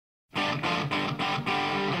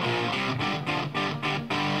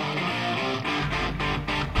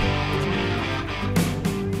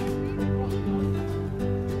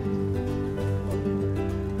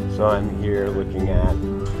So I'm here looking at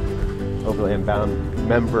Overland Bound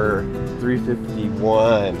member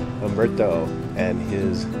 351, Humberto, and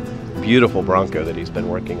his beautiful Bronco that he's been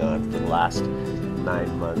working on for the last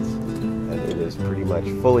 9 months. And it is pretty much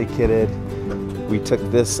fully kitted. We took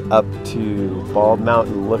this up to Bald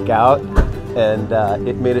Mountain Lookout, and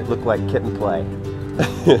it made it look like kit and play.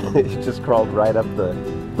 It just crawled right up the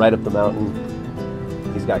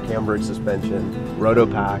mountain. He's got cambered suspension, roto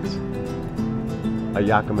packs, a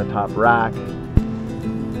Yakima top rack,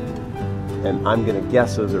 and I'm gonna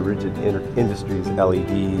guess those are Rigid Industries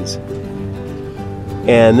LEDs.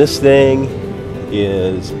 And this thing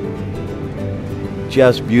is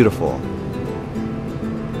just beautiful.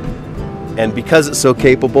 And because it's so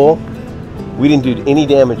capable, we didn't do any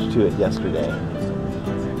damage to it yesterday.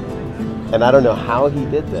 And I don't know how he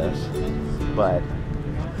did this, but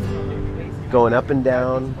going up and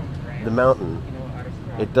down the mountain,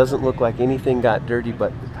 it doesn't look like anything got dirty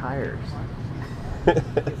but the tires.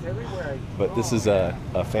 But this is a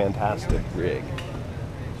fantastic rig.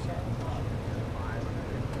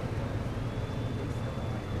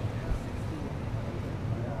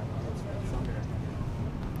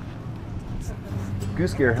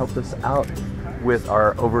 Goose Gear helped us out with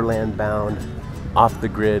our Overland Bound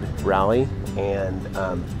off-the-grid rally, and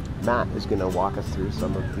Matt is going to walk us through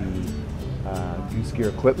some of the Goose Gear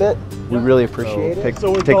equipment. We really appreciate it.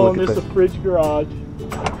 So we're calling this a fridge garage.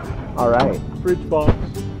 All right. Fridge box,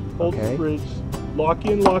 holds the fridge,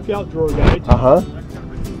 lock-in, lock-out drawer guide.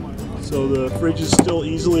 So the fridge is still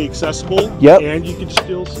easily accessible. Yep. And you can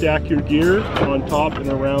still stack your gear on top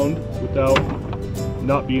and around without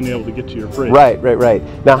not being able to get to your fridge.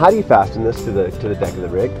 Right. Now, how do you fasten this to the deck of the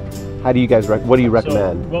rig? How do you guys what do you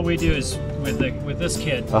recommend? So what we do is with this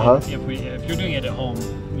kit, if you're doing it at home,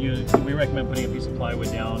 we recommend putting a piece of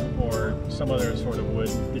plywood down or some other sort of wood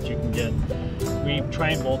that you can get. We try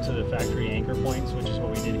and bolt to the factory anchor points, which is what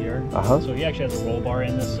we did here. So he actually has a roll bar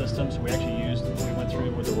in this system, so we went through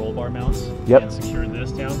with the roll bar mounts and secured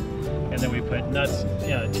this down. And then we put nuts,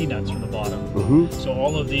 T-nuts from the bottom. So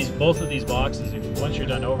both of these boxes, once you're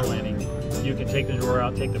done overlanding, you can take the drawer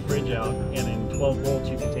out, take the fridge out, and in 12 bolts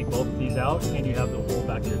you can take both of these out, and you have the whole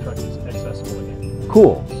back of your truck is accessible again.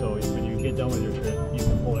 Cool. So when you get done with your trip, you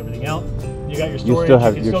can pull everything out. You got your storage, you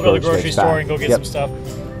can still go to the grocery store and go get some stuff,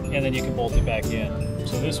 and then you can bolt it back in.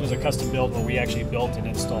 So this was a custom build where we actually built and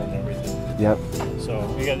installed everything. So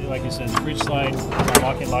we got, like you said, the fridge slide,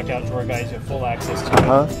 lock-in, lock-out drawer guys, you have full access to it.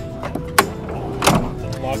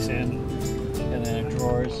 It locks in, and then the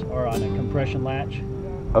drawers are on a compression latch.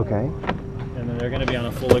 And then they're going to be on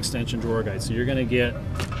a full extension drawer guide. So you're going to get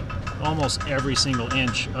almost every single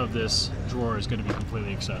inch of this drawer is going to be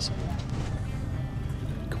completely accessible.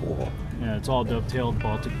 Cool. Yeah, it's all dovetailed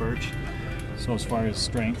Baltic birch. So as far as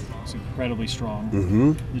strength, it's incredibly strong.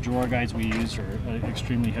 The drawer guides we use are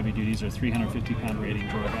extremely heavy duties. They're 350-pound rating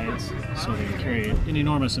drawer guides, so they carry an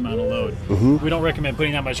enormous amount of load. We don't recommend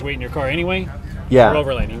putting that much weight in your car anyway. For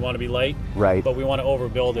overland, you want to be light, but we want to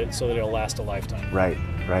overbuild it so that it'll last a lifetime. Right.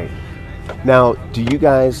 Now, do you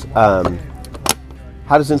guys, how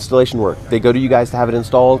does installation work? They go to you guys to have it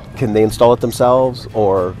installed? Can they install it themselves,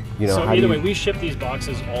 or So either way, we ship these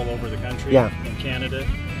boxes all over the country. In Canada.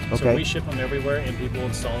 So we ship them everywhere, and people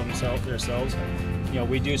install them themselves.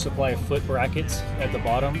 We do supply foot brackets at the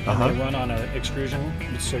bottom, and they run on an extrusion,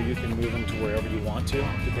 so you can move them to wherever you want to,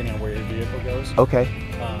 depending on where your vehicle goes.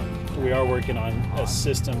 We are working on a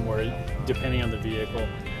system where, depending on the vehicle,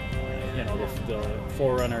 the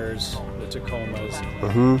Forerunners, the Tacomas,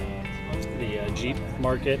 the Jeep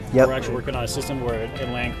market, we're actually working on a system where,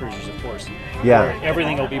 in Land Cruisers, of course, where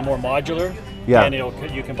everything will be more modular. And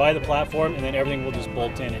you can buy the platform, and then everything will just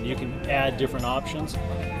bolt in, and you can add different options.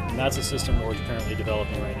 And that's a system we're currently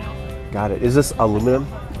developing right now. Got it. Is this aluminum?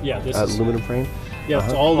 Yeah, this is aluminum frame. Yeah,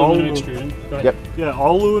 it's all aluminum extrusion. Yeah,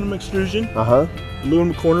 all aluminum extrusion.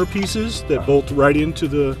 Aluminum corner pieces that bolt right into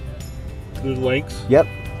the length.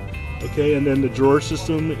 Okay, and then the drawer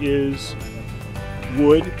system is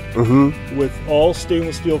wood with all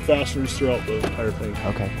stainless steel fasteners throughout the entire thing.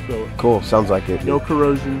 So Cool. Sounds like it. No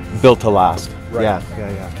corrosion. Built to last. Yeah.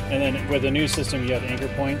 And then with the new system, you have anchor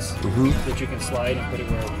points that you can slide and put it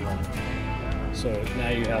wherever you want. So now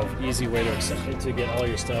you have easy way to get all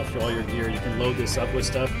your stuff, all your gear. You can load this up with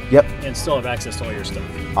stuff. And still have access to all your stuff.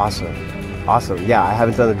 Awesome. Yeah, I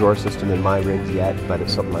haven't done a drawer system in my rigs yet, but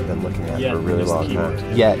it's something I've been looking at for a really long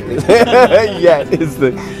time. Yet is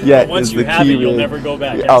the but once you have it, you'll never go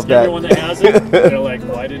back. Ask everyone that has it. They're like,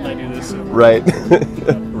 why didn't I do this?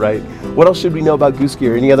 Right. What else should we know about Goose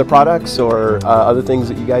Gear? Any other products or other things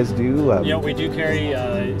that you guys do? Yeah, we do carry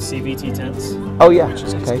CVT tents. Oh yeah. Which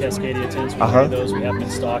is Cascadia tents. We carry those. We have them in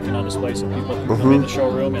stock and on display so people can come in the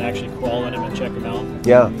showroom and actually crawl in them and check them out.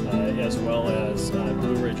 Yeah. As well as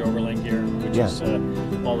Blue Ridge Overland gear, which is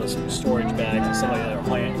all the storage bags and stuff like that are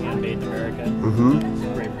handmade in America.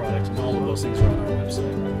 Great products. And all of those things are on our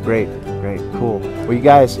website. Great. Cool. Well, you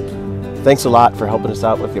guys, thanks a lot for helping us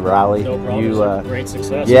out with your rally. No problem. You, great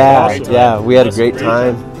success. Yeah, we had a great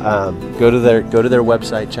time. Go to their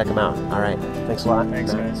website, check them out. All right. Thanks a lot.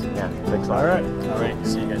 Thanks, guys. Yeah. Thanks a lot. All right.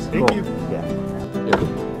 See you guys. Thank you.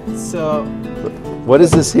 Yeah. So, what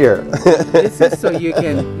is this here? this is so you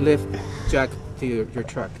can lift jack to your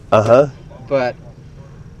truck. But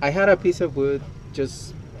I had a piece of wood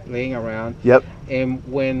just laying around. Yep. And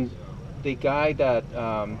when the guy that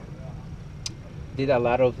did a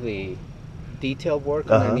lot of the detail work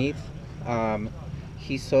underneath,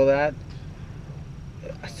 he saw that.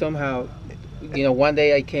 Somehow, one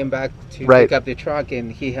day I came back to pick up the truck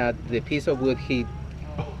and he had the piece of wood he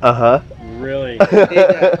really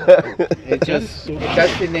it just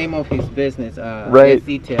that's the name of his business, his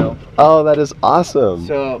detail. Oh, that is awesome.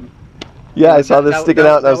 So yeah, I saw this sticking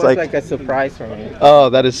out and I was like a surprise for me. Oh,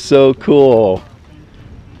 that is so cool.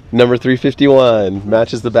 Number 351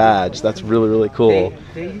 matches the badge. That's really, really cool.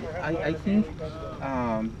 I think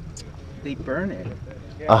they burn it.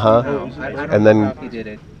 I don't know how he did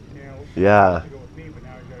it. Yeah.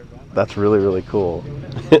 That's really, really cool.